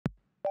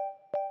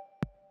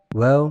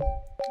Well,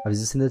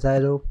 as you seen the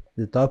title,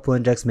 the top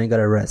 1 Jax Main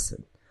got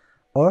arrested.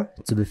 Or,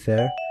 to be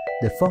fair,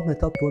 the former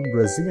top 1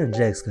 Brazilian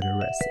Jax got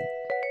arrested.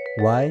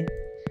 Why?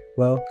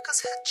 Well, because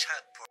he had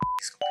child porn on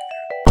his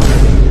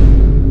computer.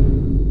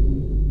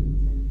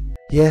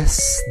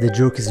 Yes, the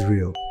joke is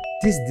real.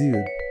 This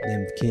dude,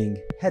 named King,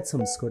 had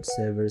some Discord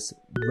servers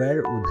where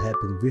it would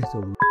happen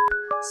virtual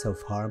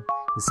self-harm,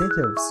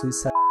 incentive of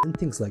suicide and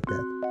things like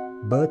that.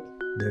 But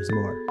there's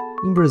more.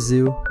 In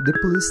Brazil, the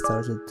police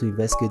started to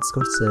investigate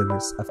Discord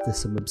servers after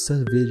some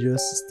absurd videos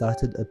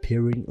started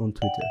appearing on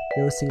Twitter.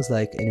 There were things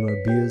like animal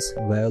abuse,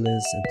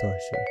 violence and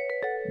torture.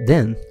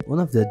 Then, one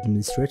of the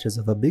administrators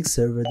of a big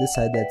server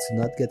decided that to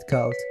not get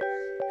caught,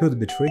 he would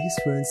betray his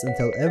friends and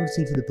tell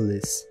everything to the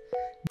police.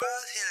 But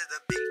he ended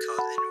up being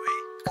caught anyway,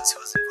 because he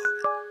was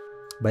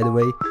involved. By the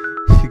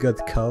way, he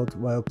got caught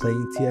while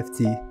playing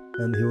TFT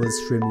and he was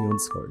streaming on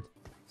Discord.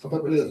 Só tá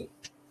preso.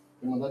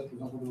 Tem mandado de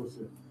prisão contra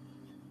você.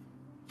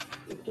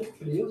 Eu tô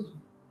preso?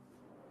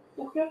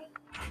 Por quê?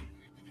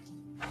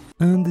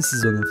 And this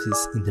is one of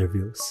his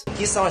interviews. O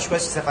que são as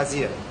coisas que você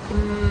fazia?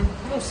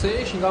 Não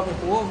sei, xingava o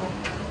povo.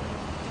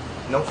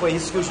 Não foi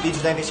isso que os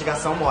vídeos da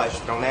investigação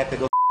mostram, né?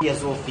 Pedofilia,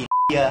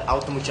 zoofilia,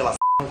 automutilação.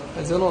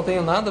 Mas eu não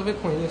tenho nada a ver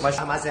com isso. Mas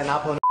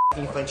armazenar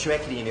pornografia infantil é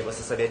crime,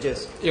 você sabia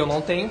disso? Eu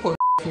não tenho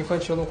pornografia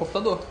infantil no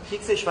computador. O que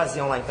vocês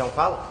faziam lá então?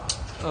 Fala.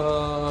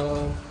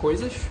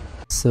 Coisas.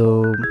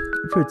 So,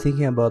 if you're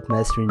thinking about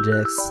mastering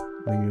Jax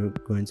when you're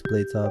going to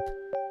play top,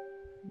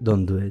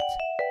 don't do it.